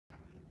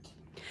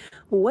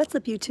What's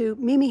up, YouTube?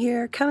 Mimi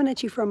here, coming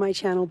at you from my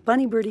channel,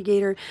 Bunny Birdy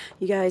Gator.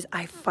 You guys,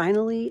 I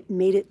finally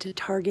made it to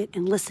Target,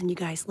 and listen, you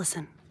guys,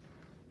 listen.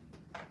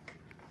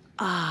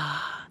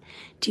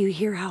 Do you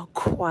hear how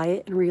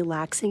quiet and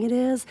relaxing it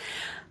is?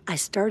 I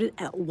started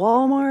at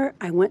Walmart,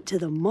 I went to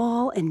the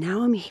mall, and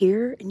now I'm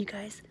here, and you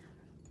guys,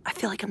 I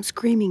feel like I'm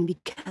screaming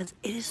because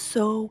it is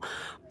so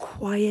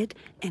quiet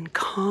and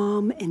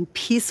calm and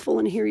peaceful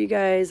in here, you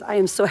guys. I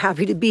am so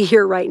happy to be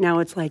here right now.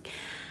 It's like,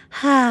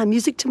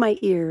 music to my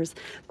ears.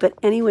 But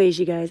anyways,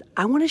 you guys,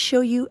 I want to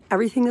show you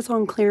everything that's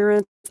on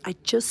clearance. I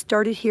just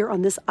started here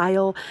on this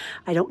aisle.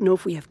 I don't know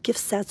if we have gift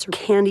sets or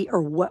candy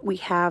or what we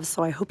have,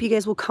 so I hope you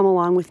guys will come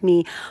along with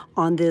me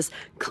on this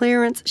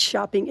clearance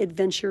shopping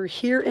adventure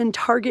here in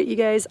Target, you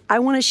guys. I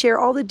want to share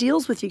all the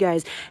deals with you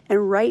guys.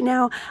 And right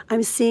now,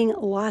 I'm seeing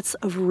lots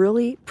of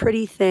really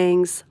pretty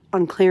things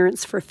on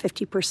clearance for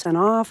 50%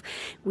 off.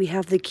 We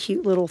have the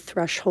cute little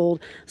Threshold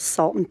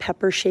salt and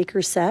pepper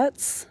shaker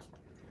sets.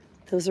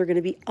 Those are going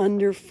to be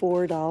under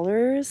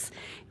 $4.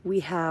 We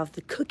have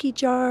the cookie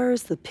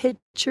jars, the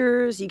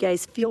pitchers. You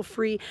guys feel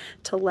free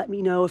to let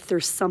me know if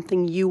there's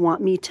something you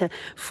want me to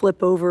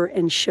flip over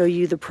and show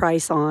you the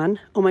price on.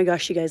 Oh my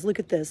gosh, you guys, look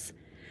at this.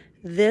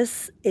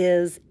 This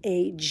is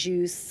a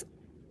juice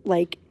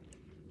like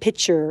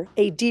pitcher,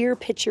 a deer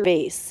pitcher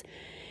vase.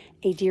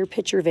 A deer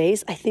pitcher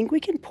vase. I think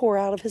we can pour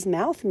out of his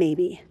mouth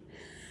maybe.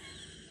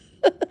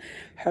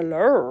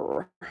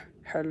 Hello.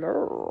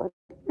 Hello.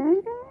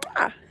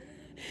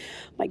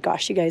 My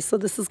gosh, you guys, so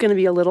this is going to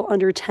be a little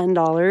under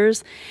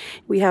 $10.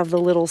 We have the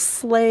little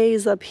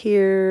sleighs up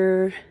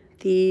here.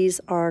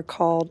 These are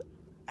called,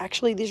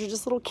 actually, these are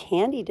just little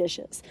candy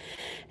dishes.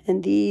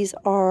 And these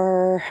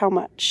are how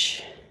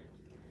much?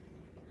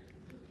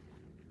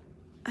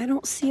 I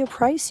don't see a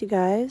price, you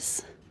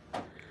guys.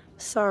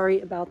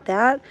 Sorry about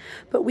that.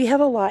 But we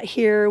have a lot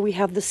here. We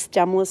have the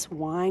stemless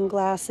wine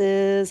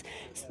glasses.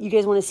 You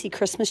guys want to see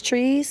Christmas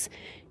trees?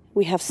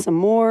 We have some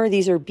more.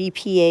 These are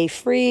BPA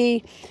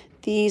free.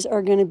 These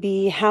are going to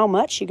be how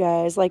much, you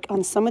guys? Like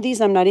on some of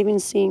these, I'm not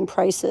even seeing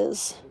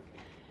prices.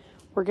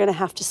 We're going to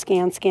have to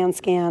scan.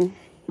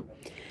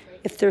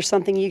 If there's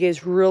something you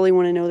guys really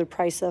want to know the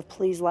price of,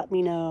 please let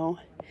me know.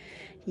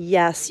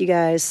 Yes, you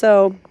guys.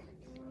 So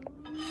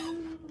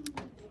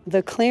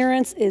the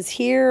clearance is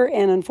here,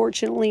 and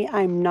unfortunately,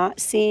 I'm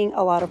not seeing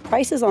a lot of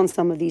prices on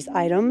some of these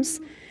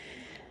items,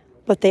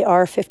 but they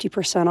are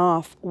 50%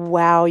 off.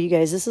 Wow, you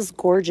guys, this is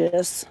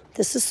gorgeous.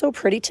 This is so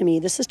pretty to me.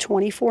 This is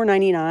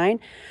 $24.99.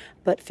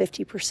 but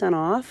 50%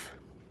 off.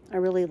 I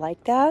really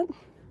like that.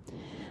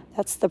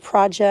 That's the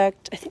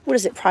Project, I think, what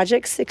is it,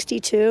 Project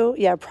 62?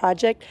 Yeah,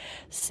 Project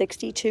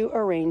 62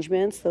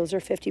 arrangements. Those are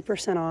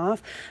 50%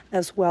 off,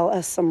 as well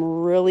as some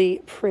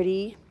really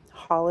pretty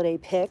holiday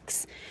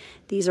picks.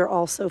 These are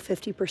also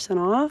 50%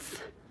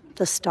 off.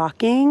 The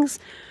stockings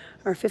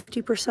are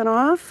 50%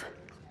 off.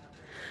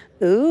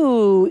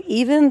 Ooh,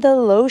 even the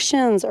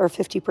lotions are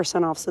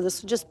 50% off. So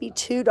this would just be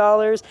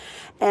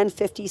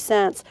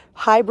 $2.50.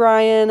 Hi,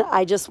 Brian.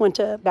 I just went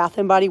to Bath &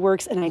 Body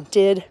Works and I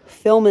did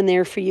film in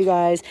there for you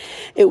guys.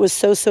 It was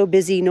so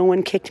busy. No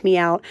one kicked me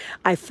out.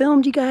 I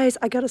filmed, you guys.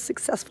 I got a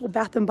successful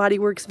Bath & Body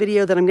Works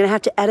video that I'm going to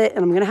have to edit,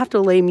 and I'm going to have to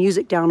lay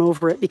music down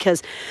over it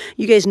because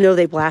you guys know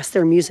they blast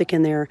their music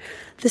in there.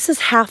 This is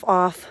half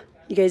off.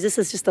 You guys, this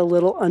is just a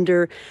little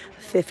under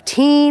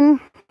 15.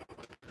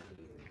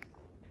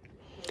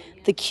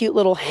 The cute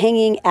little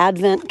hanging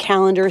advent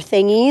calendar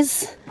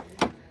thingies.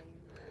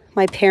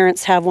 My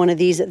parents have one of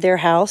these at their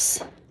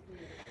house.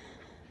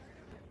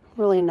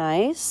 Really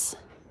nice.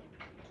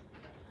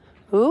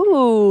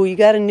 Ooh, you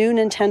got a new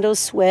Nintendo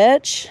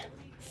Switch.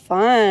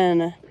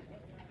 Fun.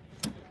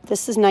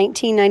 This is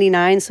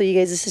 $19.99, so you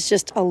guys, this is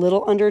just a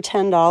little under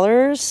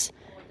 $10.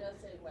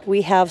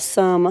 We have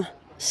some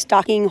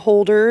stocking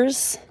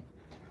holders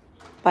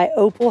by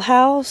Opal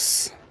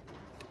House.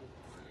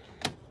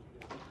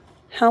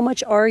 How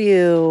much are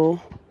you?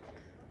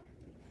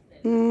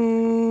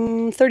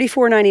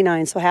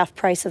 $34.99, so half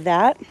price of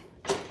that.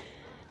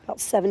 About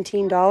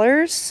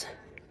 $17.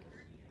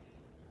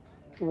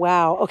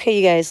 Wow. Okay,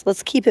 you guys,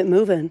 let's keep it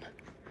moving.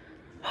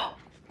 Oh,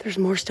 there's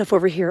more stuff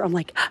over here. I'm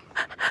like,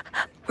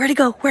 where to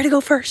go? Where to go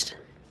first?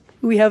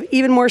 We have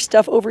even more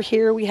stuff over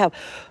here. We have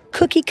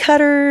cookie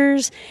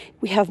cutters.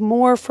 We have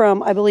more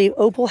from, I believe,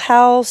 Opal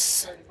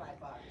House.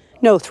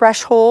 No,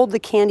 Threshold, the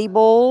candy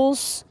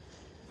bowls.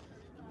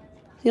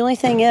 The only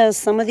thing is,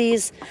 some of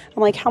these,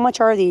 I'm like, how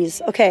much are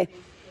these? Okay,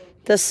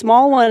 the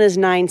small one is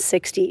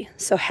 $9.60,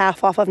 so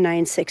half off of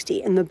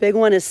 $9.60. And the big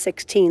one is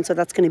 $16, so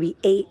that's going to be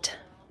 $8.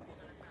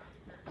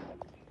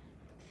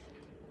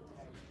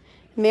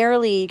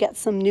 Marilee, you got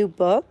some new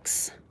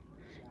books.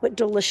 What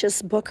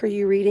delicious book are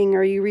you reading?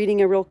 Are you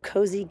reading a real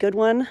cozy, good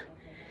one?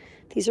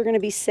 These are going to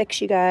be $6,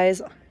 you guys,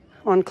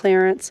 on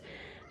clearance.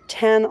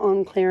 $10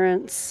 on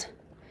clearance.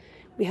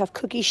 We have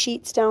cookie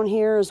sheets down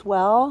here as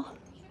well.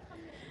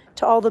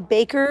 To all the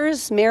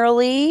bakers,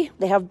 Marilee,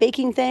 they have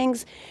baking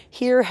things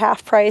here,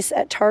 half price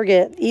at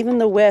Target. Even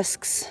the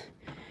whisks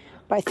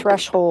by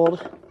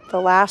Threshold, the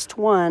last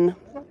one.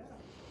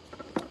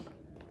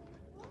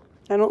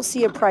 I don't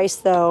see a price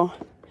though.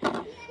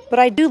 But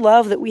I do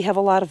love that we have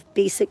a lot of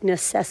basic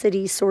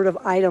necessity sort of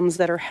items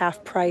that are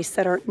half price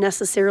that aren't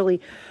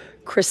necessarily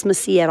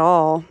Christmassy at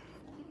all.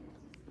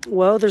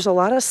 Whoa, there's a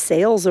lot of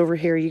sales over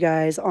here, you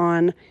guys,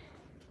 on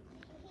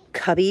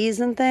cubbies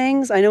and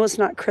things. I know it's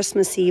not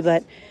Christmassy,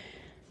 but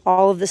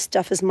all of this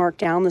stuff is marked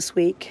down this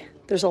week.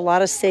 There's a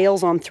lot of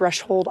sales on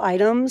threshold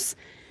items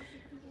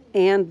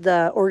and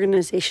the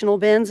organizational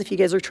bins. If you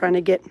guys are trying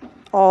to get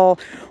all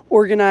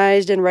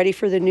organized and ready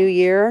for the new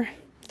year,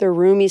 the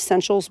Room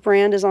Essentials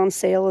brand is on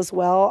sale as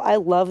well. I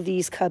love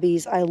these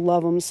cubbies. I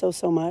love them so,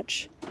 so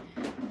much.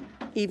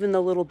 Even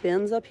the little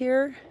bins up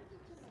here.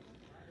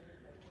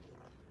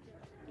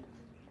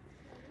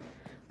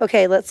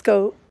 Okay, let's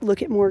go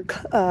look at more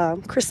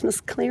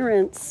Christmas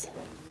clearance.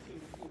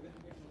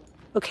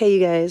 Okay, you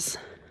guys.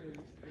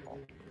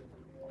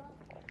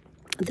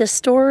 This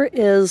store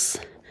is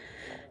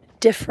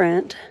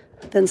different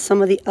than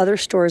some of the other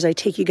stores I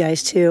take you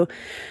guys to.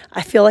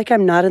 I feel like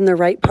I'm not in the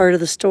right part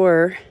of the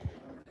store.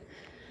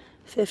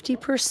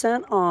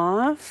 50%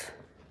 off.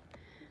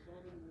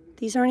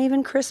 These aren't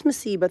even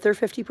Christmassy, but they're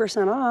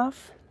 50%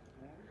 off.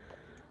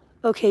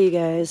 Okay, you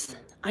guys,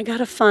 I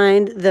gotta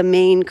find the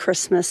main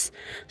Christmas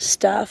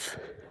stuff.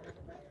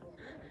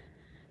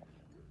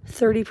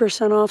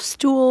 30% off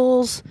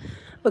stools.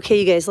 Okay,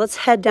 you guys, let's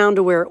head down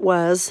to where it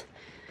was.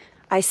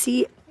 I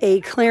see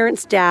a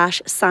clearance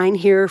dash sign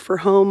here for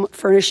home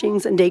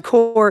furnishings and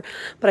decor,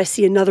 but I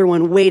see another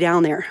one way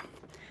down there.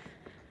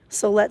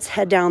 So let's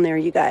head down there,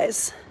 you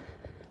guys.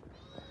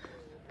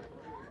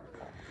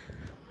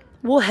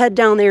 We'll head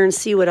down there and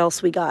see what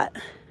else we got.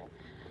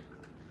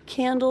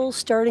 Candles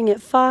starting at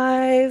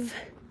 $5.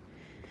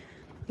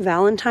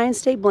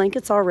 Valentine's Day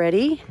blankets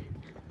already.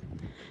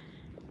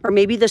 Or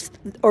maybe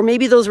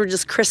those were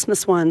just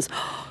Christmas ones.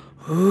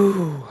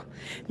 Ooh,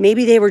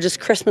 maybe they were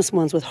just Christmas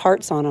ones with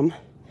hearts on them.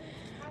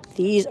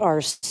 These are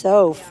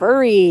so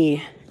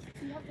furry.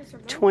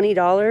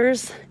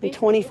 $20 and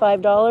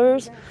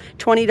 $25.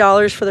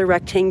 $20 for the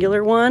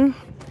rectangular one.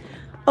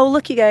 Oh,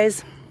 look, you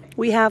guys.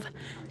 We have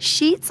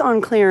sheets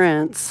on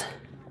clearance.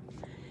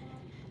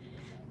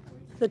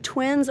 The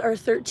twins are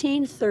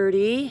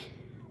 $13.30.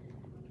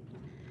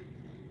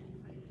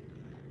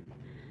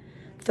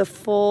 The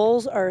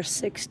fulls are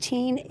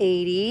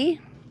 $16.80.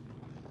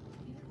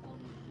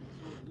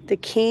 The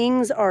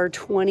kings are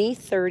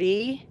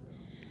 $20.30.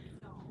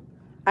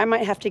 I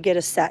might have to get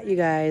a set, you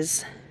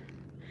guys.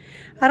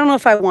 I don't know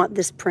if I want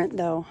this print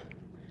though,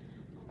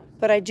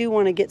 but I do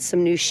want to get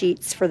some new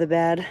sheets for the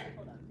bed.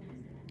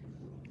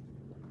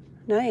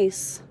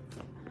 Nice.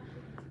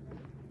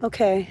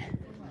 Okay.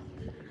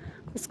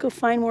 Let's go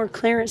find more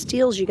clearance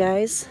deals, you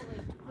guys.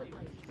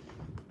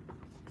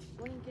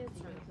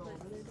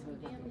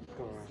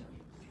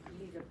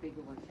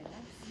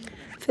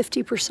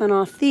 50%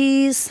 off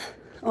these.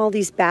 All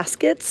these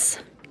baskets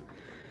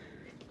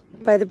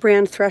by the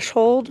brand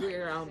Threshold.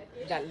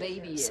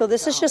 So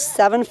this is just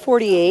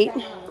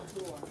 $7.48.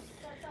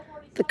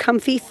 The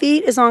comfy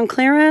feet is on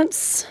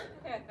clearance.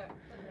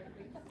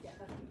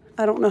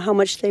 I don't know how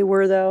much they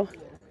were though.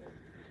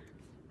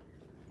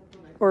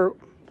 Or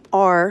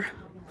are.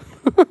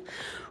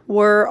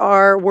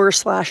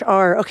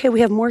 were/are. Okay,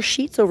 we have more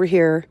sheets over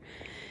here.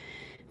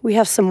 We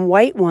have some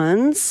white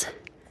ones.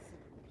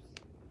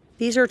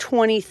 These are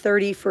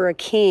 $20.30 for a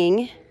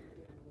king.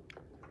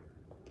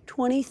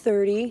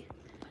 $20.30.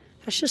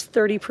 That's just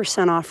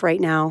 30% off right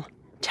now.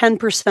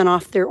 10%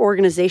 off their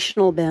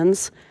organizational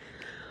bins.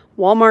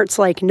 Walmart's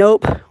like,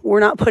 nope, we're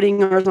not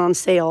putting ours on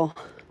sale.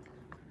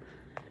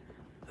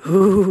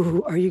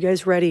 Ooh, are you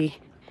guys ready?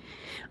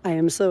 I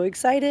am so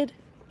excited.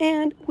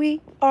 And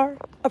we are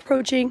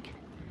approaching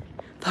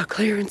the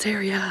clearance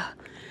area.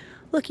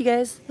 Look, you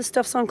guys, the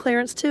stuff's on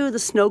clearance too. The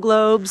snow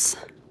globes.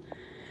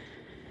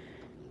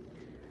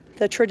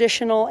 The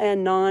traditional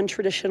and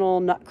non-traditional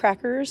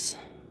nutcrackers.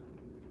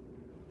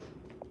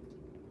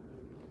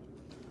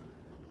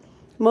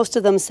 Most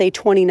of them say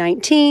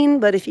 2019,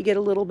 but if you get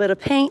a little bit of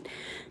paint,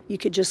 you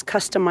could just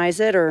customize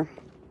it or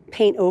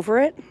paint over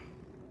it.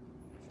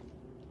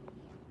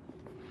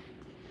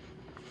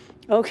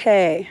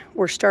 Okay,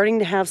 we're starting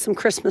to have some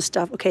Christmas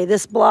stuff. Okay,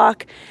 this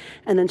block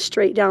and then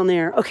straight down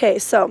there. Okay,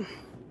 so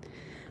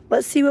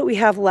let's see what we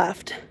have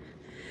left.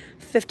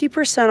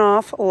 50%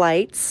 off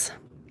lights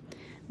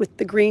with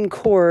the green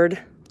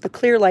cord, the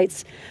clear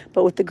lights,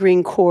 but with the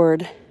green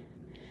cord.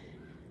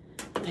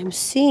 I'm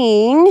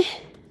seeing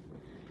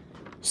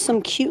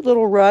some cute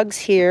little rugs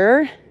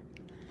here.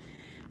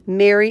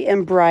 Merry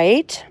and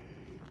Bright.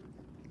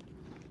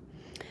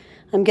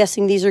 I'm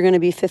guessing these are going to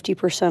be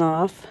 50%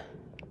 off.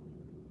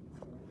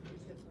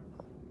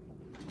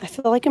 I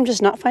feel like I'm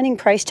just not finding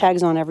price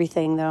tags on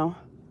everything though.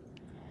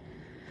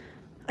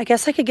 I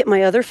guess I could get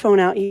my other phone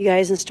out, you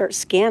guys, and start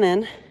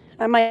scanning.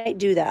 I might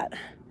do that.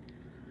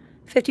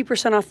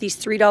 50% off these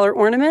 $3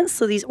 ornaments.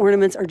 So these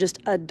ornaments are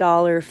just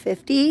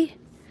 $1.50.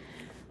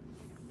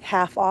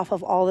 Half off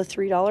of all the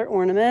 $3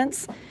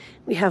 ornaments.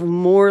 We have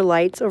more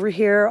lights over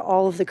here.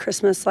 All of the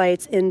Christmas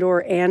lights,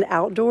 indoor and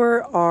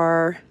outdoor,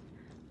 are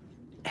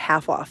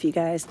half off, you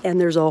guys. And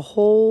there's a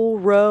whole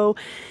row.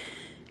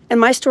 And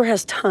my store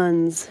has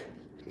tons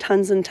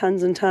and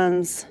tons and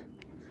tons.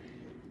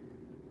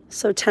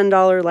 So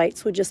 $10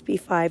 lights would just be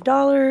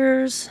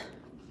 $5.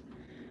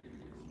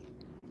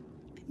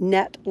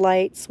 Net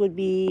lights would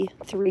be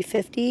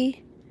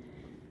 $3.50.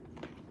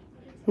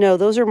 No,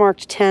 those are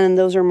marked 10 and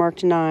those are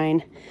marked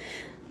 9.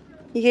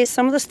 You guys,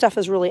 some of the stuff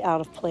is really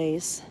out of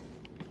place.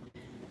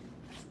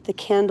 The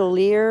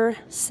chandelier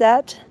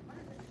set.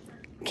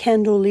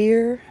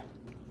 Chandelier.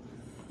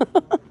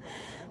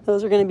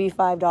 Those are going to be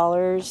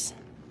 $5.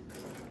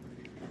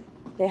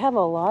 They have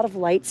a lot of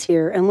lights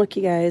here. And look,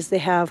 you guys, they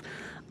have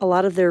a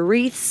lot of their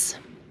wreaths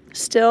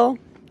still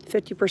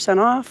 50%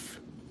 off.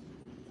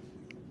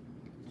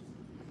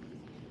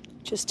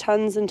 Just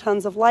tons and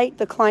tons of light.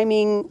 The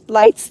climbing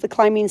lights, the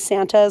climbing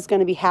Santa is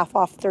going to be half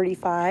off,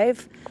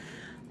 $35.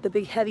 The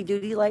big heavy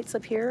duty lights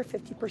up here,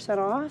 50%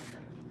 off.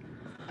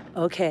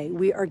 Okay,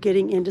 we are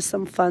getting into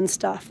some fun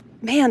stuff.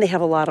 Man, they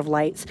have a lot of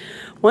lights.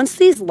 Once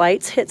these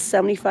lights hit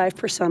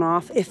 75%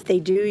 off, if they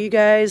do, you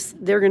guys,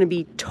 they're going to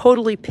be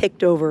totally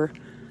picked over.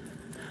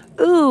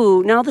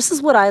 Ooh, now this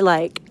is what I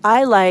like.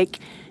 I like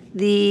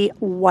the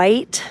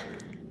white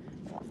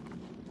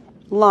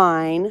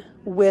line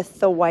with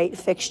the white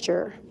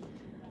fixture.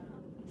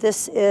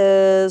 This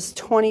is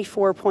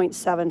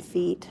 24.7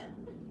 feet.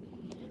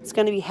 It's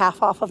going to be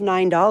half off of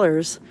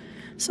 $9.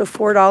 So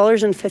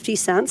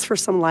 $4.50 for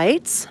some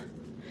lights.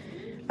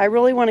 I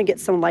really want to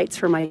get some lights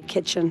for my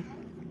kitchen.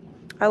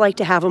 I like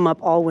to have them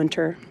up all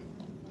winter.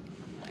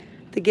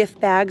 The gift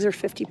bags are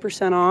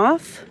 50%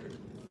 off.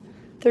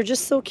 They're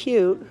just so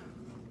cute.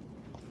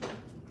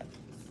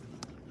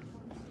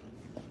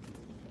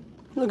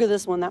 Look at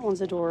this one. That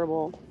one's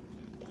adorable.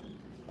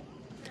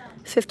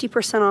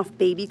 50% off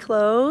baby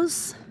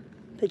clothes,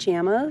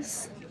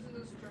 pajamas.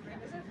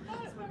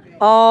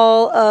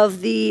 All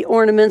of the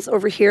ornaments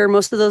over here,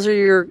 most of those are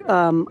your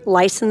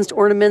licensed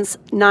ornaments,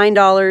 $9,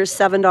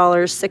 $7,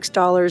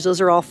 $6.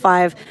 Those are all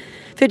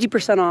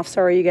 50% off,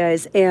 sorry you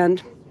guys,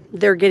 and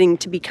they're getting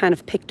to be kind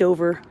of picked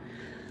over.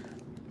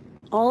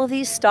 All of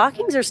these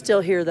stockings are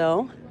still here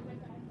though.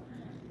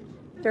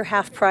 They're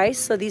half price,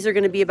 so these are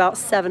going to be about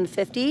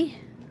 $7.50.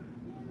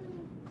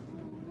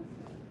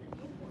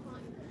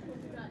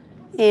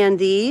 And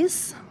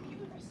these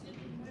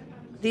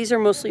are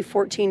mostly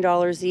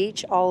 $14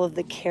 each, all of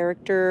the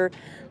character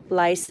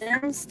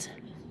licensed.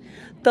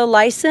 The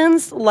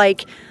licensed,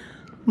 like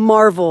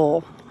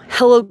Marvel,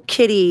 Hello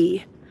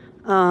Kitty,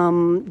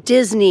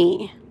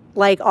 Disney,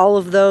 like all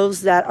of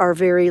those that are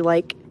very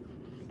like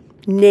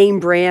name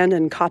brand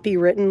and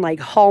copywritten, like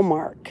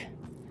Hallmark.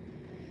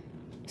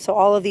 So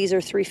all of these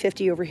are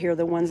 $3.50 over here,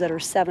 the ones that are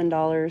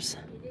 $7.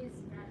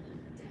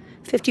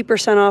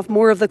 50% off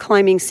more of the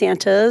climbing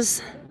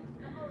Santas.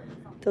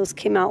 Those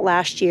came out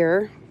last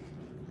year.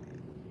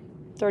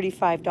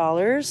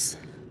 $35.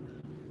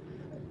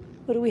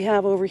 What do we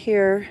have over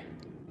here?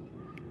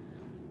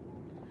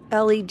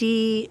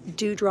 LED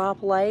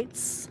dewdrop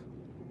lights.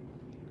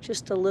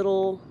 Just a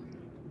little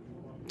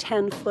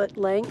 10-foot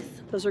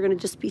length. Those are going to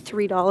just be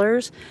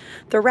 $3.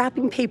 The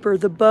wrapping paper,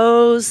 the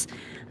bows,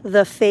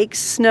 the fake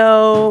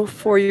snow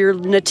for your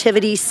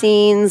nativity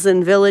scenes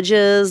and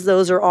villages,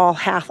 those are all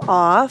half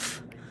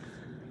off.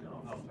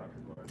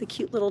 The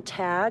cute little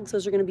tags,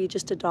 those are going to be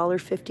just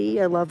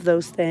 $1.50. I love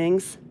those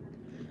things.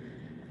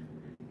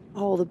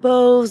 All the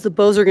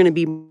bows are going to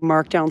be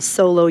marked down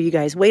so low, you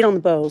guys. Wait on the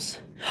bows.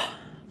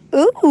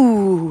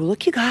 Ooh,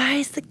 look you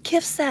guys, the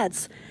gift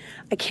sets.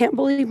 I can't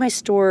believe my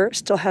store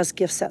still has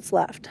gift sets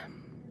left.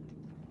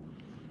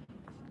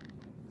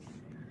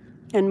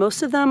 And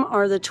most of them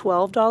are the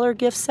 $12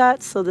 gift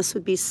sets, so this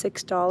would be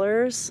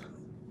 $6.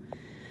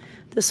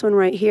 This one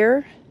right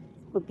here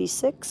would be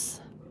 $6.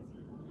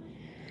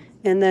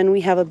 And then we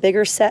have a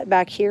bigger set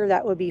back here,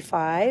 that would be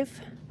 $5.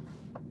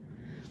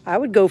 I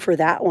would go for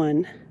that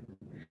one.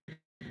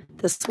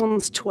 This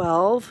one's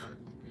 $12.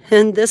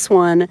 And this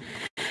one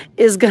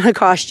is gonna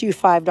cost you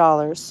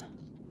 $5.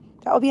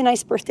 That would be a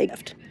nice birthday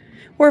gift,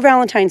 or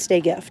Valentine's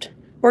Day gift,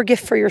 or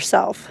gift for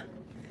yourself.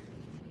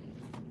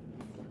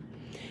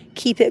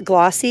 Keep it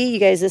glossy. You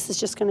guys, this is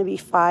just gonna be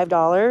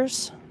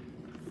 $5.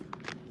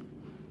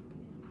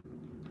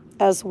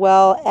 As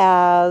well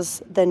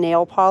as the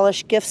nail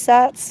polish gift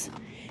sets.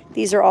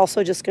 These are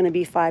also just going to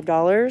be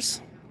 $5.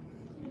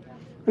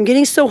 I'm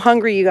getting so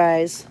hungry, you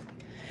guys.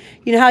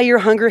 You know how your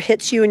hunger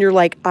hits you and you're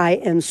like, I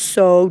am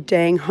so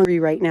dang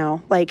hungry right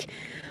now. Like,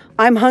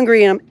 I'm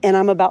hungry and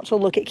I'm about to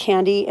look at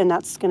candy, and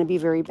that's going to be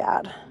very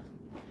bad.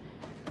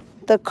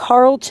 The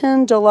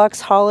Carlton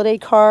Deluxe Holiday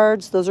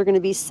cards, those are going to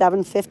be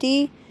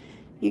 $7.50.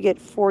 You get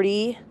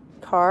 40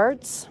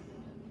 cards.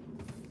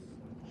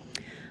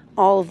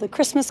 All of the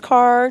Christmas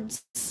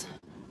cards.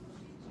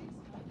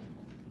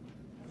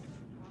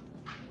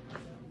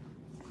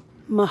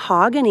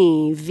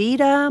 Mahogany,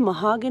 Vita,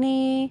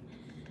 mahogany.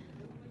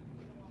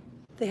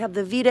 They have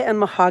the Vita and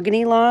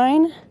mahogany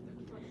line.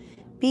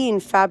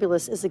 Being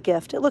fabulous is a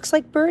gift. It looks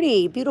like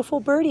Birdy, beautiful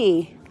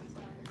Birdy.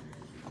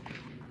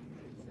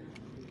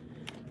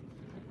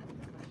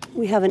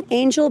 We have an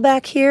angel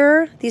back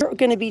here. These are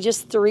going to be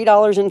just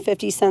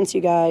 $3.50,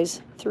 you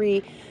guys.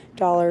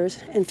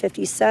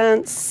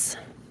 $3.50.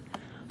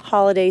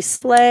 Holiday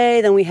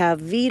sleigh. Then we have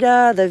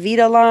Vita, the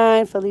Vita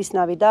line. Feliz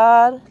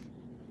Navidad.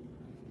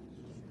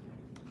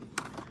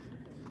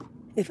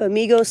 If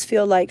amigos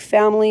feel like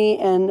family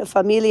and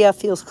familia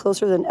feels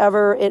closer than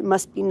ever, it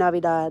must be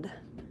Navidad.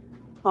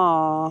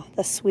 Aw,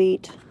 that's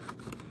sweet.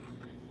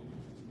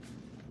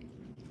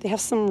 They have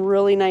some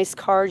really nice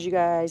cards, you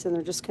guys, and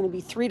they're just going to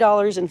be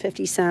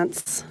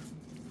 $3.50.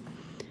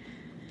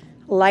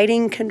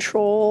 Lighting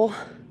control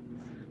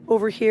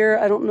over here.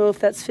 I don't know if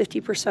that's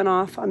 50%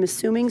 off. I'm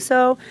assuming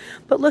so.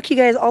 But look, you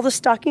guys, all the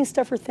stocking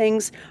stuffer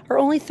things are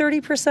only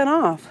 30%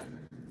 off.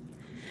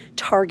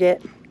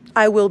 Target.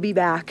 I will be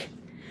back.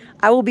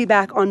 I will be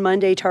back on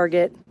Monday,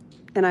 Target,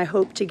 and I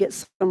hope to get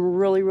some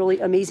really, really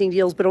amazing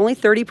deals, but only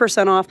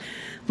 30% off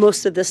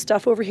most of this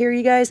stuff over here,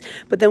 you guys.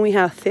 But then we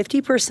have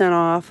 50%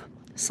 off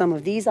some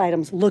of these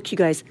items. Look, you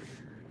guys,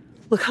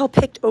 look how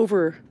picked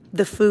over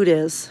the food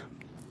is.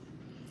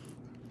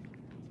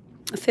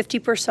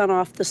 50%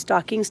 off the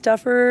stocking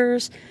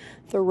stuffers,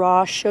 the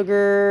raw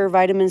sugar,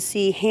 vitamin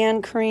C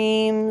hand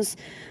creams.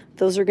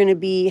 Those are going to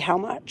be how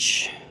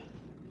much?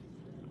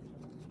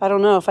 I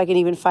don't know if I can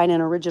even find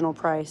an original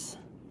price.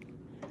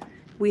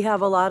 We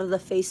have a lot of the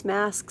face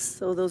masks,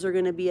 so those are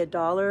going to be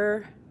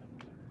 $1.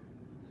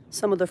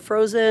 Some of the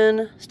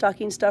frozen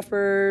stocking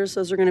stuffers,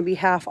 those are going to be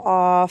half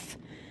off.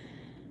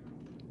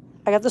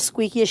 I got the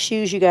squeakiest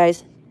shoes, you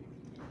guys.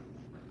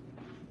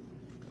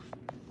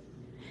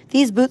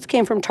 These boots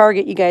came from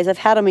Target, you guys. I've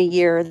had them a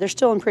year. They're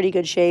still in pretty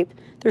good shape.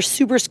 They're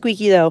super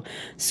squeaky, though.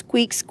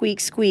 Squeak,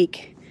 squeak,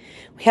 squeak.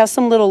 We have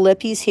some little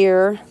lippies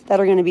here that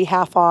are going to be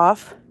half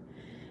off.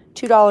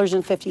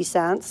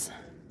 $2.50.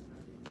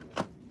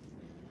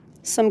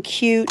 Some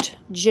cute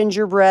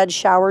gingerbread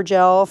shower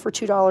gel for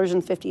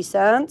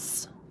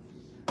 $2.50.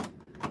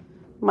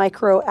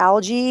 Micro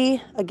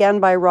algae, again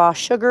by Raw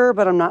Sugar,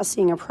 but I'm not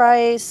seeing a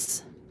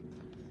price.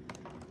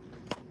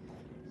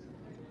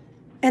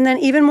 And then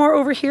even more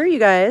over here, you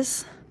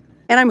guys.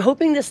 And I'm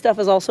hoping this stuff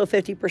is also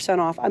 50%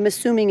 off. I'm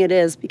assuming it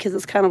is because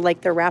it's kind of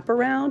like the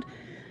wraparound,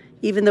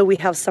 even though we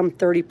have some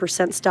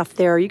 30% stuff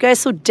there. You guys,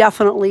 so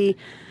definitely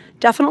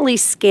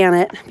scan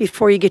it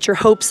before you get your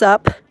hopes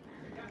up.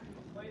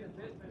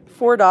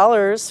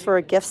 $4 for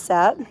a gift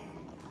set.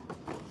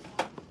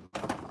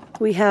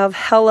 We have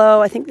Hello.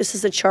 I think this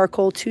is a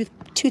charcoal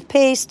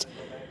toothpaste.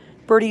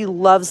 Birdy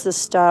loves this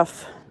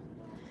stuff.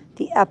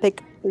 The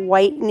Epic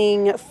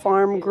Whitening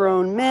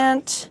Farm-Grown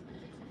Mint.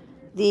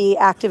 The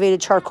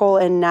activated charcoal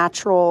and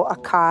natural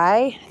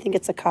acai. I think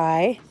it's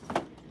acai.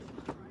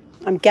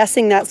 I'm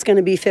guessing that's going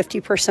to be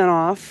 50%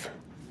 off.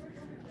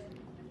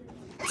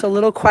 It's a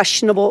little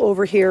questionable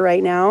over here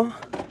right now.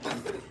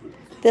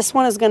 This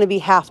one is going to be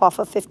half off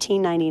of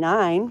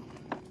 $15.99.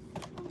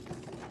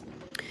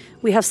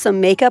 We have some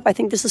makeup. I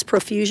think this is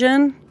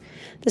Profusion.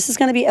 This is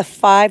going to be a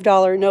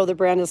 $5. No, the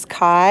brand is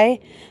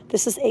Kai.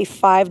 This is a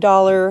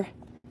 $5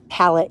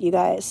 palette, you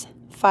guys.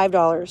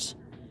 $5.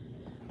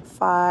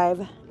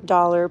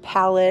 $5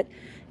 palette.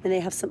 And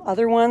they have some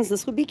other ones.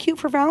 This would be cute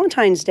for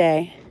Valentine's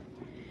Day.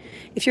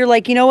 If you're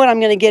like, you know what, I'm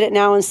going to get it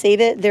now and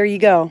save it, there you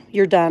go.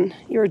 You're done.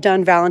 You're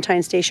done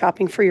Valentine's Day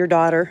shopping for your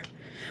daughter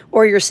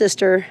or your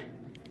sister.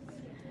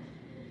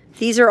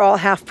 These are all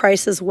half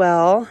price as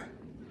well.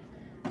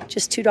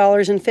 Just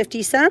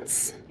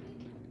 $2.50.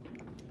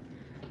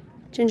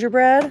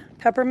 Gingerbread,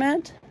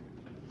 peppermint.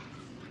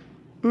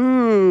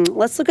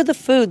 Let's look at the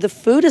food. The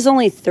food is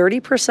only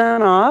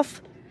 30%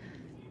 off.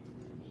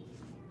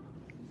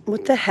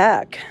 What the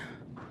heck?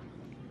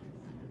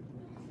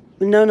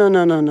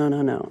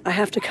 No. I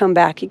have to come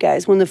back, you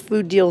guys, when the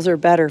food deals are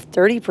better.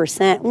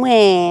 30%.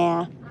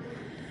 Wah.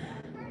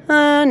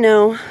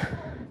 No.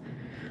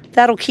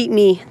 That'll keep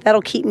me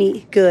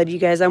good, you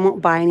guys. I won't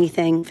buy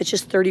anything. If it's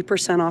just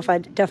 30% off, I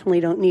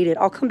definitely don't need it.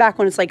 I'll come back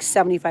when it's like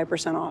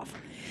 75% off.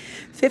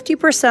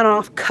 50%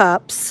 off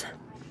cups.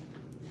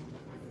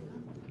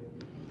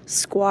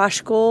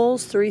 Squash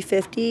goals,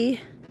 $3.50.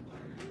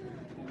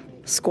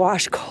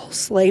 Squash goals,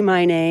 slay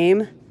my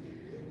name,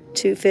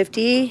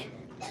 $2.50.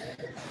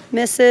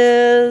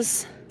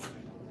 Mrs.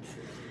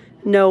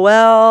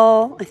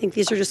 Noel, I think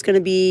these are just going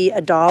to be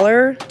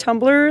 $1.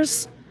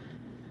 Tumblers,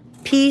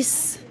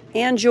 peace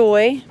and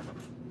joy,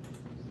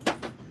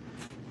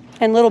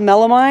 and little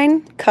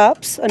melamine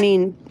cups. I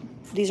mean,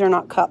 these are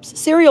not cups.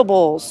 Cereal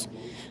bowls.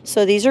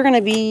 So these are going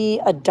to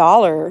be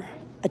 $1.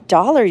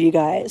 $1, you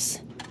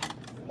guys.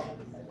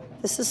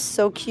 This is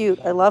so cute.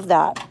 I love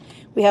that.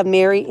 We have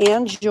Mary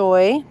and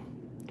Joy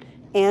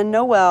and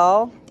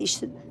Noel. These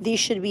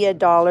should be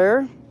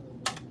 $1.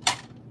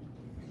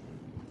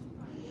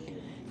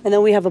 And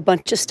then we have a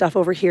bunch of stuff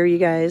over here, you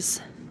guys.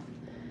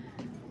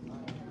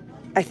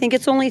 I think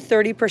it's only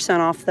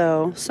 30% off,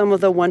 though. Some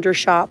of the Wonder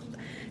Shop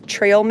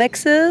trail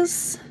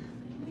mixes.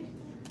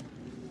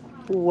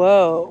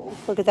 Whoa.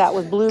 Look at that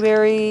with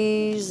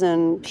blueberries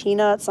and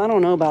peanuts. I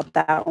don't know about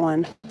that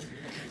one.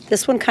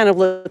 This one kind of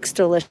looks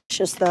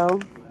delicious, though.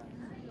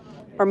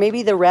 Or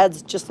maybe the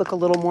reds just look a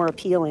little more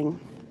appealing.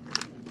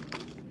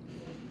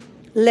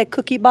 Le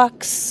Cookie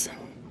Box.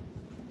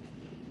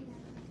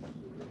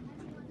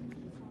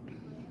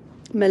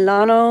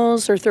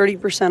 Milanos are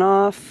 30%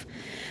 off.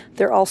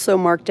 They're also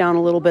marked down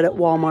a little bit at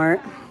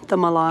Walmart. The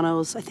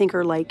Milanos, I think,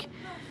 are like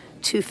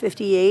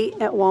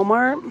 $2.58 at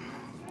Walmart.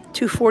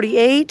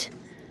 $2.48.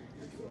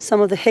 Some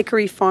of the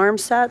Hickory Farm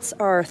sets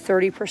are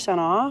 30%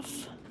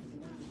 off.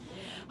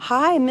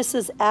 Hi,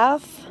 Mrs.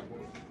 F.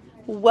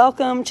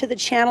 Welcome to the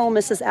channel,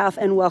 Mrs. F,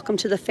 and welcome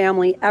to the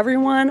family.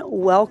 Everyone,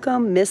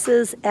 welcome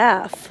Mrs.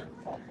 F.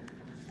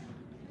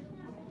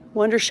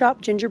 Wonder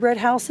Shop gingerbread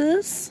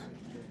houses.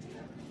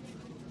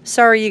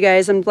 Sorry, you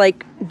guys, I'm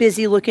like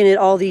busy looking at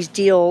all these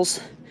deals.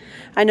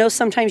 I know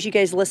sometimes you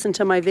guys listen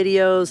to my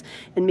videos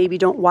and maybe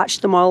don't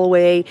watch them all the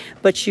way,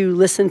 but you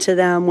listen to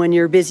them when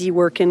you're busy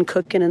working,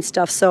 cooking and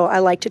stuff. So I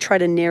like to try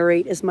to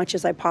narrate as much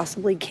as I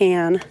possibly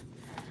can.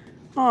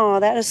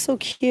 Oh, that is so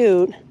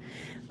cute.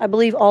 I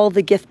believe all of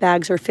the gift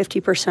bags are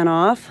 50%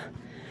 off.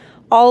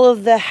 All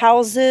of the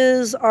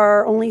houses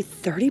are only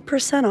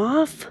 30%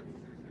 off.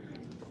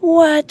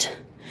 What?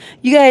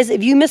 You guys,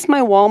 if you missed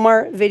my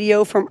Walmart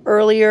video from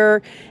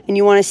earlier and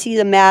you want to see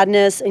the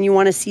madness and you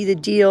want to see the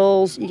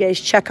deals, you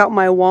guys check out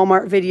my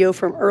Walmart video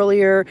from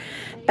earlier.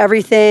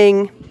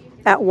 Everything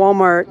at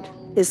Walmart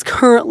is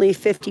currently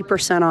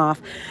 50%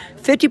 off.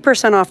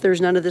 50% off,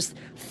 there's none of this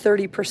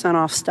 30%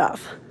 off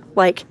stuff.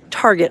 Like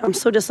Target, I'm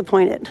so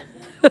disappointed.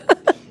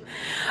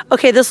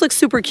 Okay, this looks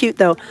super cute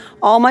though.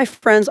 All my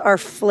friends are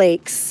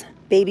flakes.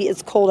 Baby,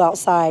 it's cold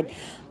outside.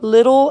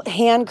 Little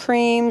hand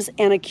creams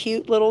and a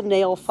cute little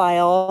nail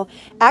file.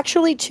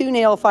 Actually, 2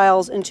 nail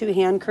files and 2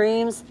 hand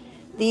creams.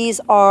 These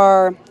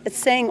are, it's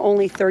saying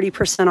only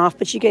 30% off,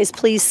 but you guys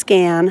please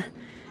scan.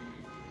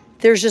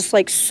 There's just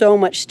like so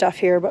much stuff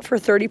here, but for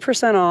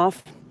 30%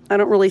 off, I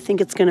don't really think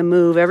it's gonna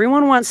move.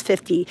 Everyone wants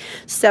 50,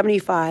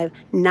 75,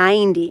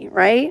 90,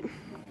 right?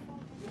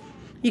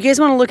 You guys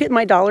wanna look at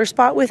my dollar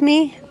spot with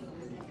me?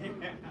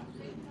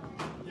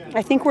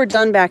 I think we're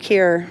done back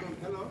here.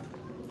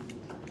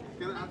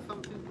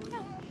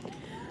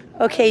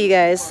 Okay, you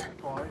guys,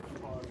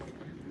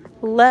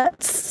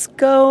 let's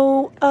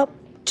go up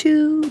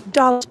to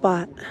dollar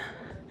spot.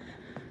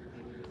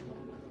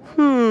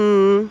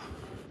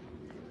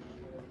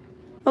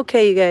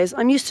 Okay, you guys,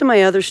 I'm used to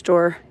my other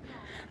store.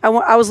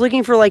 I was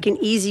looking for like an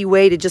easy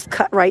way to just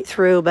cut right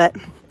through, but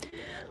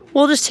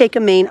we'll just take a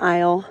main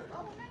aisle.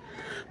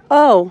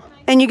 Oh,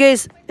 and you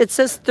guys, it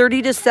says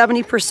 30 to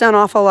 70%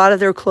 off a lot of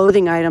their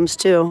clothing items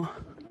too.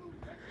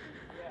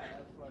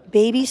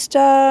 Baby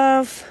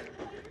stuff.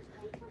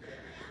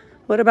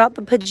 What about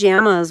the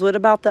pajamas? What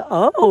about the,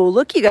 oh,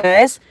 look you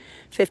guys,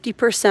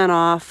 50%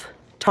 off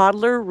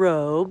toddler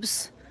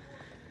robes.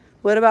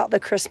 What about the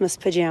Christmas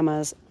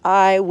pajamas?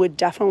 I would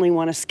definitely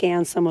want to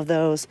scan some of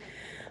those.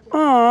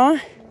 Aw,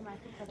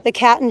 the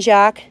Cat and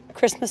Jack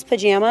Christmas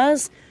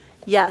pajamas.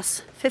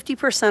 Yes,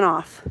 50%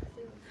 off.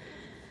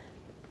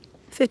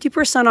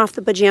 50% off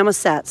the pajama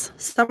sets.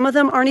 Some of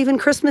them aren't even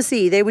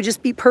Christmassy. They would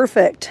just be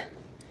perfect.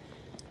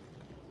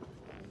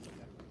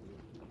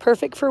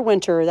 Perfect for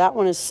winter. That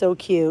one is so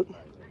cute.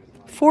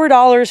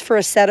 $4 for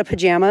a set of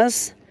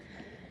pajamas.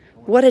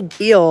 What a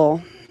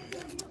deal.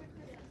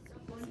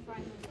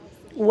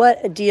 What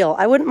a deal.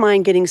 I wouldn't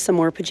mind getting some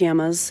more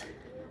pajamas.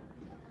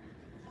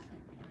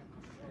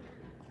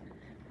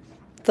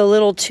 The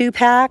little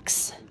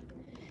 2-packs.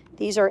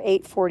 These are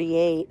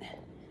 $8.48.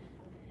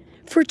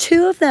 For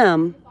 2 of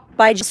them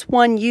by just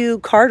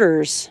 1U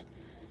Carter's.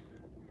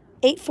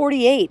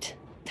 $8.48.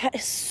 That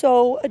is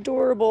so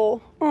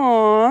adorable.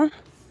 Aww.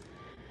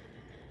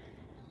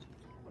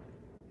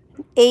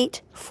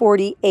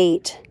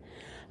 $8.48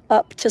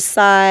 up to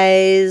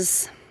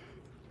size.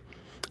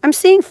 I'm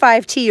seeing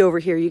 5T over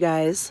here, you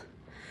guys.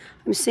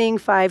 I'm seeing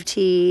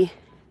 5T.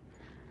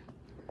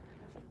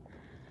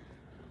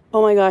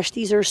 Oh my gosh,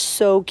 these are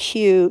so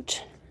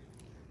cute.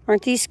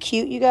 Aren't these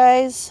cute, you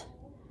guys?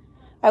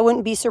 I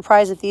wouldn't be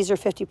surprised if these are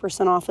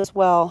 50% off as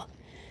well.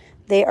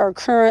 They are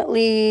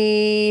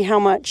currently, how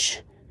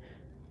much?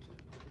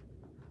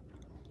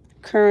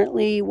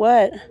 Currently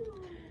what?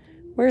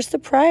 Where's the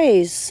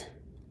price?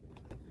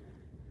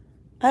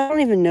 I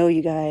don't even know,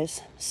 you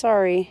guys.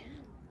 Sorry.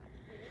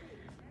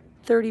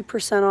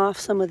 30% off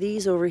some of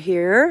these over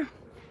here.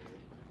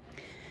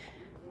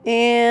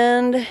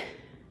 And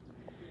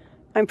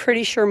I'm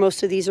pretty sure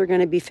most of these are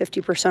going to be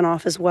 50%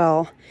 off as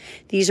well.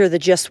 These are the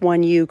just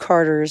 1U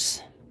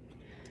Carter's.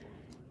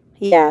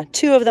 Yeah,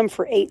 2 of them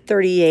for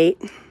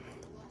 $8.38.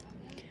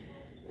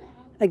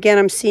 Again,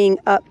 I'm seeing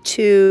up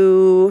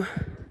to,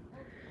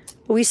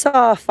 we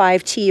saw a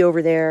 5T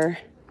over there.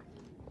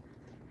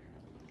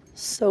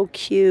 So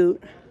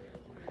cute.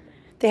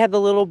 They have the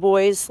little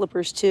boys'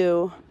 slippers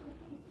too.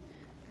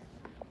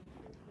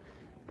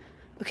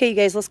 Okay, you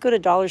guys, let's go to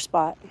Dollar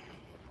Spot.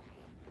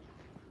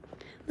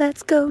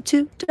 Let's go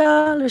to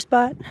Dollar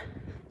Spot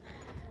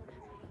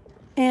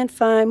and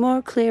find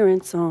more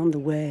clearance on the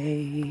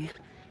way.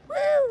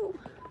 Woo!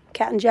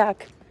 Cat and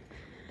Jack.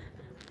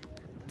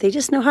 They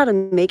just know how to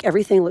make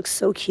everything look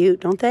so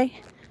cute, don't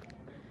they?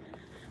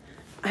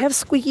 I have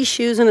squeaky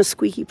shoes and a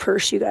squeaky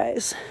purse, you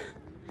guys.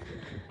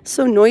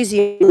 So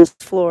noisy on this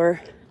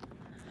floor.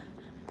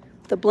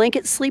 The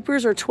blanket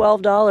sleepers are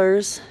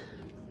 $12.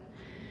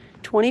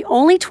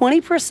 Only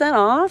 20%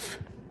 off?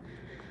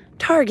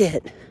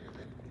 Target.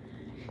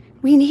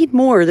 We need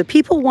more. The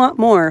people want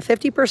more.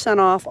 50%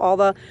 off all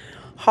the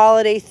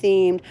holiday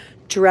themed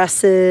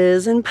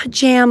dresses and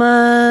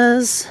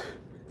pajamas,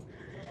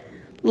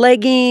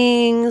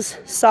 leggings,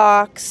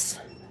 socks,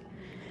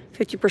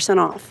 50%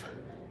 off.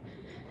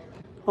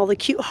 All the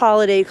cute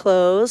holiday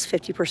clothes,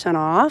 50%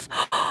 off.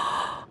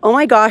 Oh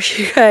my gosh,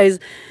 you guys,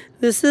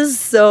 this is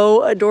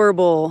so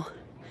adorable.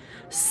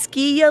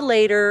 Ski ya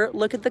later.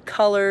 Look at the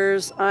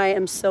colors. I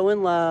am so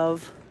in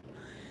love.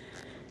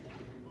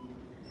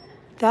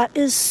 That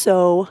is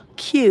so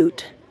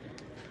cute.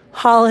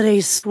 Holiday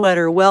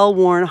sweater,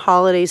 well-worn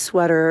holiday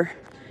sweater.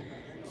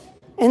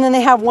 And then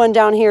they have one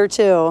down here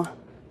too.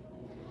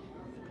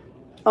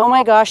 Oh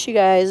my gosh, you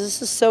guys,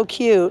 this is so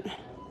cute.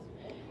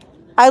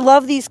 I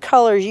love these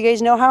colors. You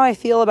guys know how I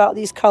feel about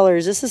these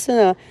colors. This is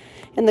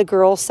in the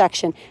girls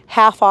section,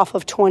 half off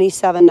of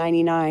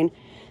 $27.99.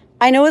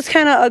 I know it's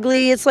kind of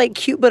ugly. It's like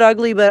cute but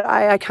ugly, but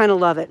I kind of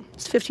love it.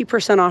 It's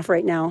 50% off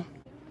right now.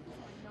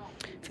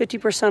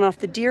 50% off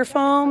the deer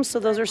foam, so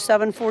those are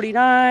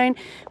 $7.49.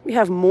 We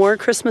have more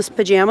Christmas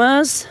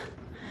pajamas,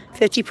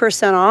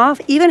 50%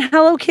 off. Even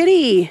Hello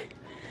Kitty.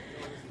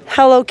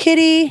 Hello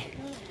Kitty.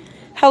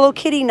 Hello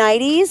Kitty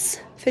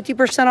nighties,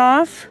 50%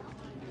 off.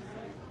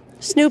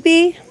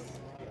 Snoopy.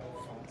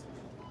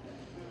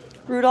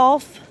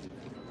 Rudolph,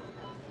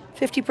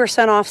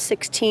 50% off,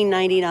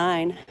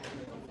 $16.99.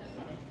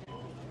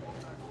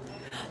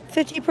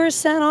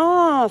 50%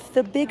 off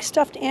the big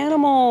stuffed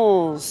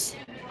animals.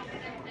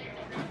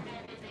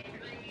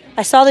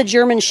 I saw the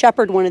German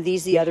Shepherd one of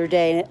these the other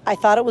day, and I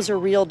thought it was a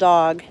real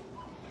dog.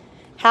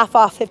 Half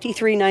off,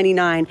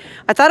 $53.99.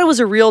 I thought it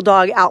was a real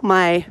dog out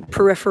my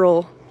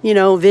peripheral,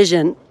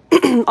 vision.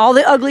 All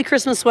the ugly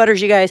Christmas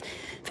sweaters, you guys,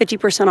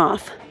 50%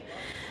 off.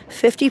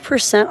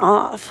 50%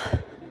 off.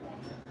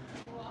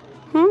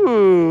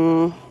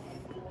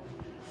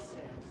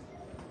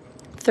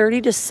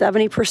 30 to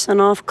 70%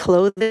 off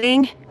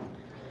clothing.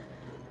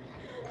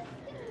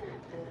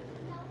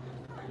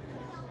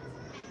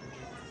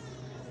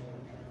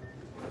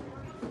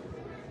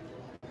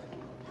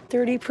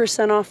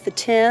 $30% off the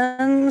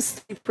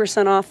tins,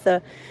 30% off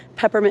the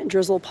peppermint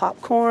drizzle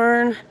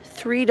popcorn,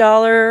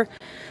 $3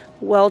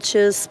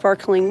 Welch's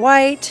sparkling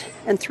white,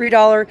 and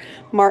 $3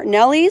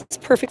 Martinelli's,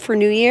 perfect for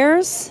New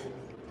Year's,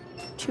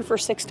 2 for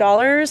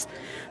 $6.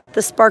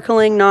 The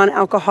sparkling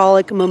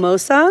non-alcoholic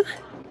mimosa,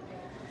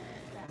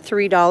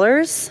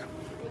 $3.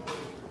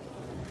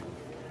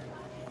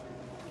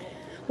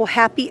 Well,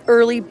 happy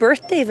early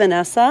birthday,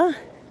 Vanessa.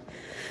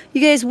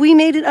 You guys, we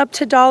made it up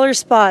to Dollar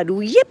Spot.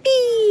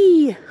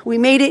 Yippee! We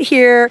made it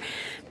here.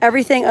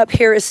 Everything up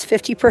here is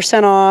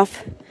 50%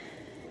 off.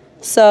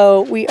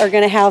 So we are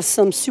going to have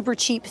some super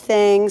cheap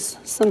things,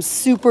 some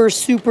super,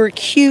 super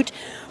cute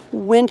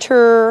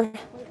winter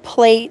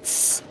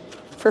plates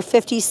for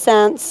 50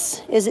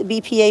 cents. Is it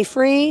BPA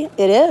free?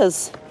 It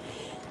is.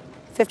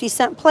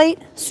 50-cent plate,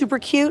 super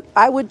cute.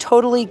 I would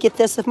totally get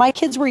this. If my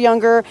kids were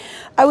younger,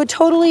 I would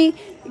totally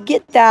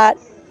get that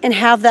and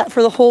have that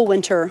for the whole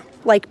winter.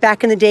 Like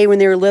back in the day when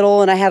they were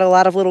little and I had a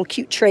lot of little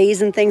cute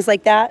trays and things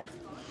like that.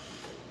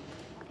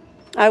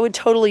 I would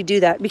totally do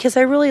that because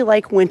I really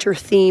like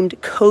winter-themed,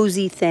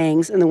 cozy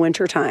things in the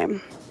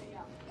wintertime.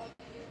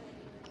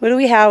 What do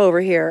we have over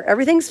here?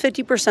 Everything's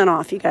 50%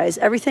 off, you guys.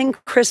 Everything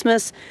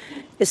Christmas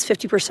is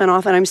 50%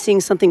 off, and I'm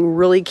seeing something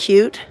really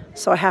cute,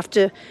 so I have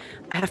to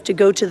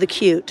go to the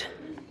cute.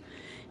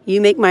 You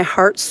make my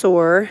heart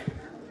soar.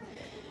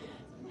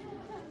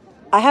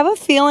 I have a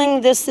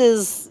feeling is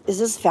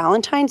this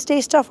Valentine's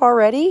Day stuff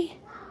already?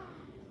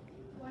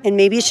 And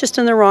maybe it's just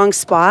in the wrong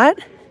spot.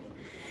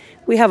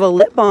 We have a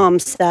lip balm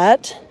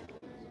set.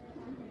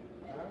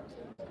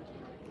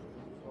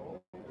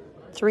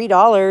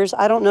 $3.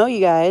 I don't know, you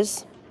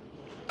guys.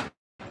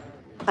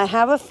 I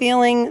have a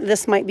feeling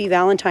this might be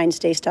Valentine's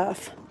Day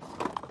stuff.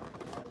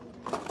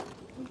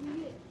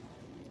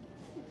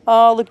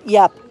 Oh, look,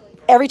 yep.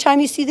 Every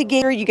time you see the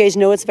Gator, you guys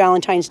know it's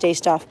Valentine's Day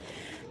stuff.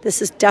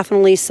 This is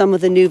definitely some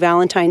of the new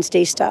Valentine's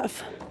Day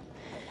stuff.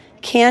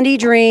 Candy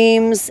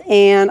Dreams,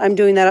 and I'm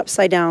doing that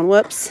upside down.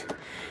 Whoops.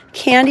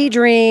 Candy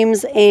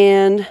Dreams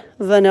and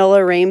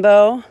Vanilla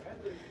Rainbow.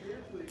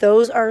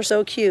 Those are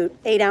so cute.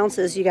 8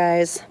 ounces, you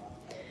guys.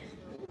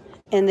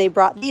 And they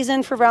brought these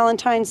in for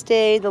Valentine's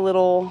Day, the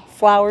little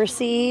flower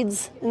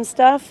seeds and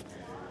stuff.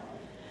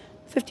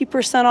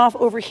 50% off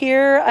over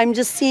here. I'm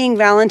just seeing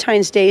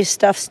Valentine's Day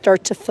stuff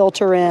start to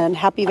filter in.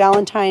 Happy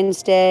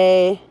Valentine's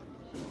Day.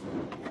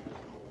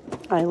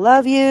 I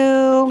love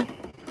you.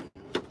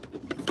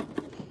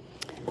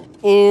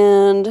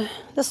 And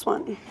this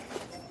one.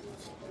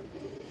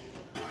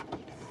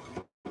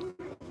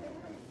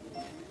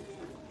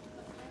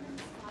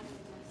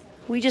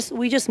 We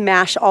just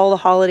mash all the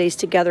holidays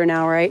together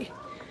now, right?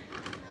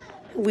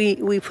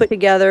 We put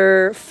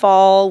together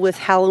fall with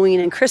Halloween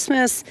and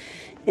Christmas,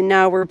 and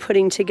now we're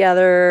putting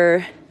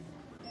together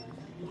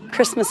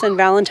Christmas and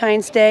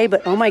Valentine's Day,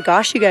 but oh my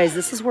gosh, you guys,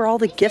 this is where all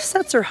the gift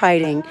sets are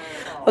hiding.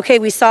 Okay,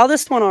 we saw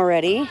this one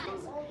already.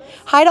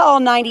 Hi to all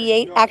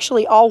 98,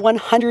 actually all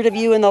 100 of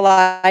you in the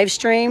live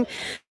stream.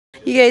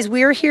 You guys,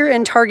 we're here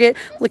in Target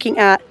looking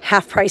at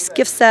half-price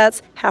gift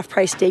sets,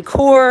 half-price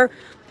decor,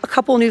 a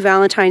couple new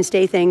Valentine's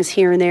Day things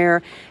here and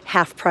there,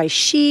 half-price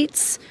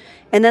sheets,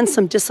 and then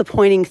some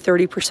disappointing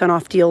 30%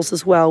 off deals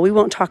as well. We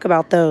won't talk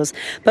about those,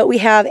 but we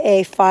have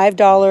a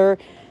 $5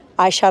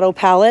 eyeshadow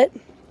palette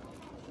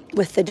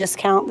with the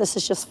discount. This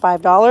is just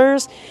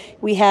 $5.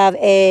 We have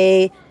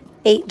a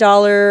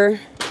 $8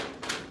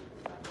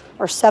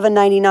 or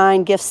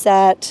 $7.99 gift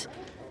set,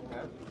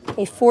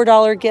 a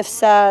 $4 gift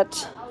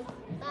set,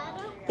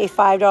 a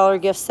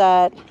 $5 gift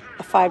set,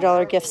 a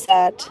 $5 gift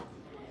set,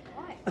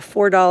 a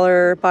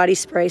 $4 body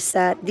spray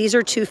set. These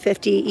are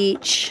 $2.50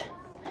 each.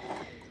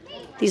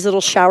 These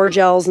little shower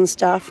gels and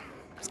stuff.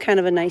 It's kind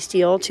of a nice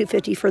deal,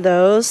 $2.50 for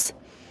those.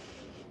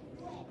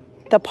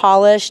 The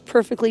polished,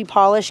 perfectly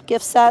polished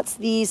gift sets,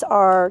 these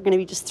are going to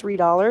be just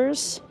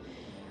 $3.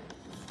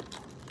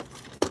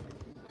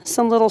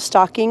 Some little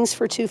stockings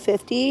for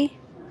 $2.50.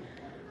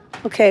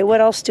 Okay, what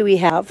else do we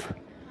have?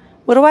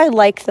 What do I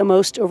like the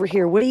most over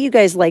here? What do you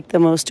guys like the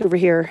most over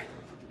here?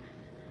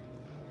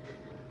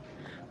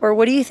 Or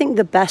what do you think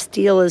the best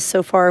deal is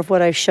so far of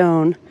what I've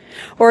shown?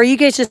 Or are you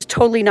guys just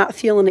totally not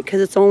feeling it because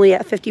it's only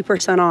at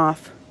 50%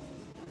 off?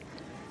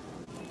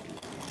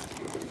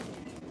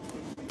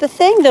 The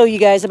thing, though, you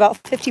guys,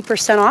 about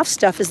 50% off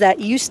stuff is that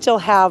you still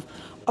have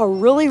a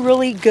really,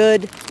 really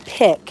good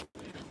pick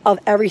of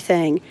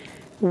everything.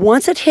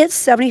 Once it hits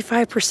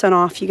 75%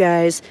 off, you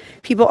guys,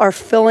 people are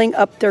filling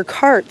up their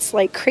carts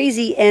like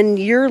crazy, and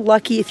you're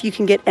lucky if you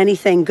can get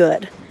anything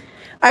good.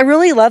 I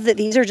really love that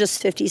these are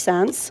just 50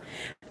 cents.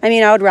 I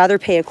mean, I would rather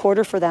pay a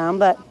quarter for them,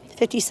 but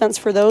 50 cents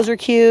for those are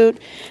cute.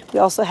 We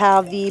also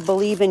have the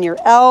Believe in Your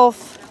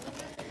Elf.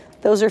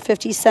 Those are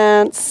 50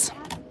 cents.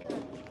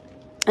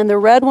 And the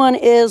red one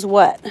is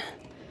what?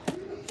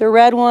 The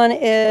red one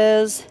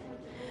is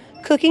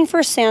Cooking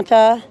for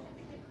Santa.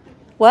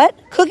 What?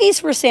 Cookies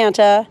for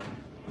Santa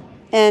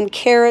and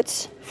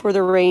carrots for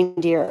the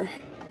reindeer.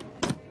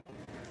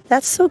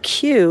 That's so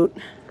cute.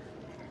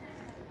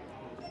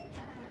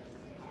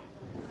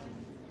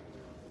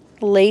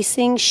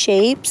 Lacing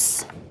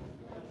shapes.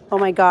 Oh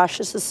my gosh,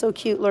 this is so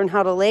cute. Learn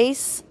how to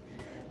lace.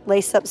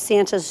 Lace up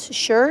Santa's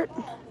shirt.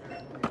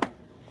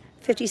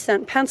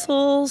 50-cent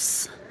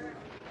pencils.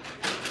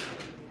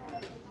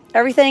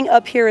 Everything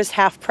up here is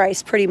half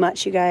price pretty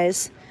much, you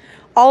guys.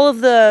 All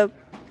of the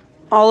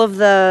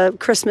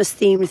Christmas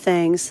themed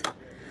things.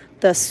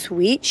 The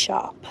sweet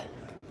shop.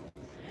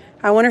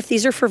 I wonder if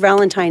these are for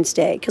Valentine's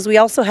Day, because we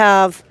also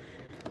have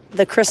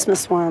the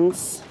Christmas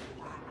ones.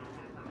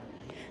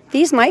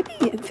 These might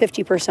be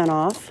 50%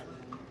 off.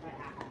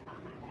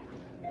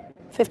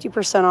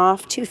 50%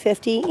 off,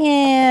 $2.50.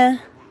 Yeah.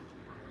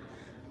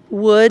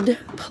 Wood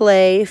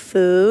play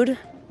food.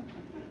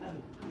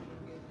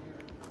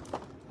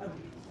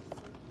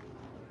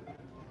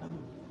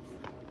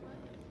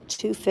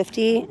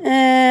 $2.50.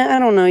 I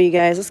don't know, you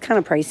guys. It's kind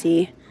of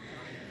pricey.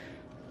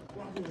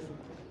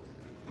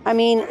 I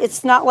mean,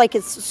 it's not like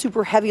it's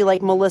super heavy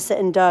like Melissa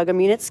and Doug. I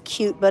mean, it's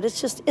cute, but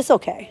it's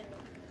okay.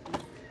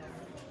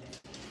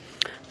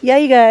 Yeah,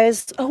 you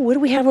guys. Oh, what do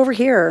we have over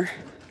here?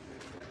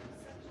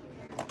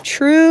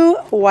 True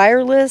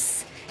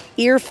wireless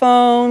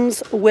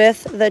earphones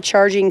with the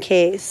charging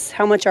case.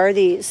 How much are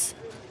these?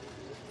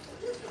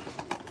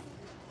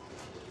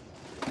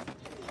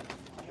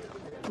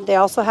 They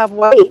also have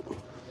white.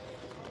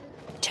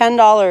 $10.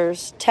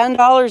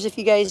 $10 if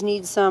you guys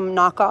need some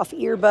knockoff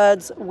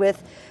earbuds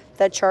with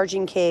the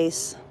charging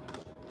case.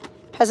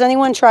 Has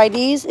anyone tried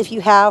these? If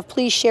you have,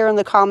 please share in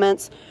the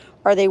comments.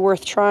 Are they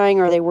worth trying?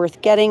 Are they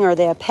worth getting? Are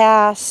they a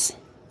pass?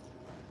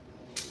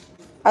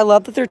 I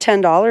love that they're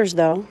 $10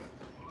 though.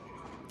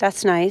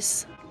 That's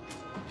nice.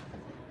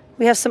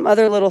 We have some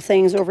other little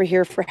things over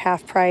here for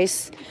half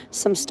price.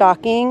 Some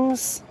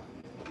stockings.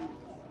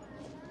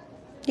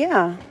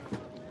 Yeah.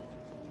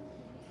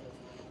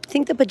 I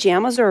think the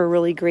pajamas are a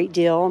really great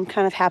deal. I'm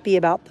kind of happy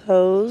about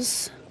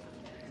those.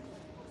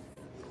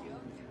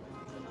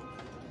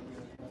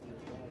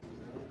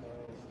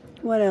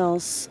 What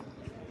else?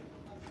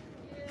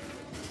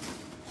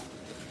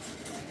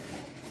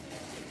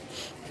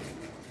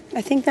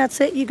 I think that's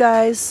it, you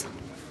guys.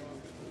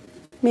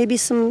 Maybe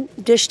some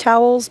dish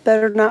towels,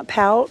 better not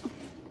pout.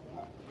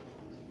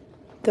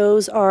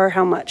 Those are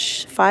how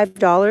much?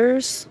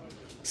 $5.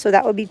 So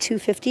that would be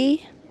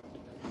 $2.50.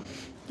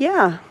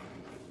 Yeah.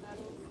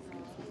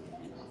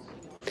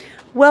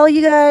 Well,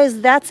 you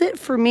guys, that's it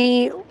for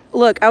me.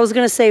 Look, I was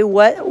going to say,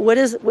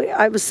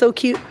 I was so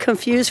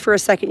confused for a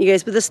second, you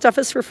guys, but this stuff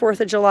is for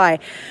 4th of July.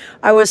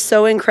 I was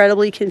so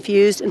incredibly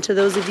confused. And to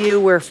those of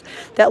you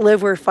that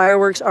live where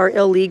fireworks are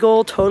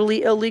illegal,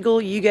 totally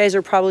illegal, you guys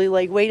are probably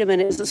like, wait a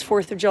minute, is this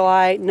 4th of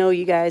July? No,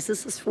 you guys,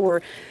 this is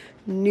for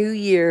New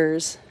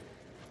Year's.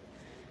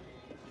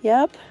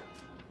 Yep.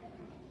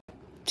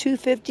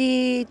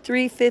 $2.50,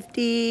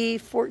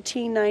 $3.50,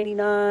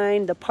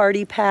 $14.99, the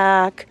party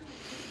pack.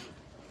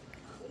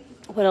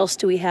 What else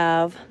do we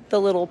have? The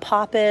little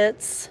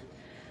poppets.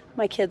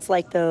 My kids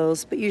like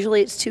those, but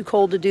usually it's too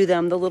cold to do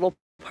them. The little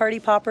party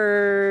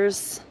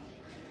poppers.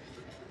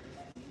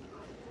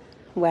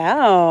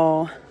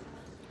 Wow.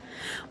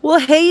 Well,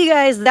 hey, you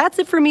guys, that's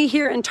it for me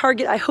here in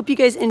Target. I hope you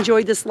guys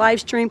enjoyed this live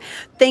stream.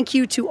 Thank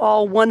you to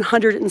all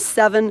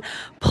 107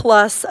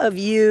 plus of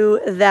you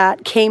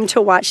that came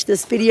to watch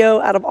this video.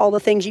 Out of all the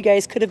things you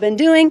guys could have been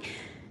doing,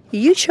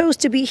 you chose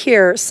to be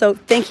here. So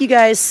thank you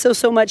guys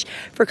so much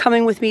for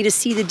coming with me to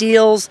see the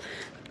deals.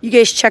 You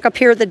guys check up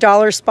here at the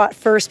dollar spot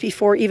first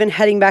before even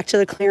heading back to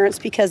the clearance,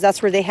 because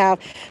that's where they have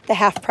the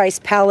half price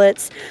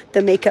palettes,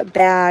 the makeup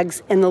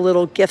bags, and the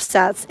little gift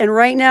sets. And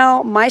right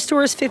now, my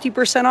store is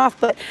 50% off,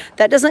 but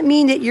that doesn't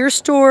mean that your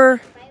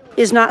store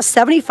is not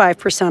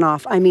 75%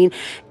 off. I mean,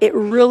 it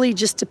really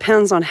just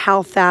depends on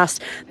how fast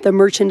the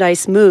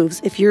merchandise moves.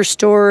 If your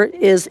store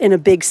is in a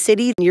big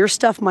city, your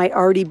stuff might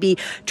already be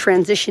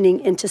transitioning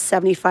into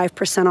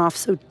 75% off.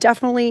 So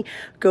definitely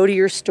go to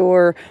your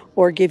store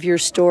or give your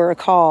store a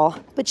call.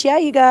 But yeah,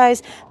 you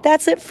guys,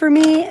 that's it for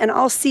me, and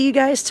I'll see you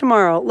guys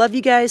tomorrow. Love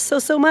you guys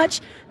so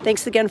much.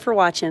 Thanks again for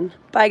watching.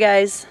 Bye,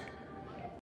 guys.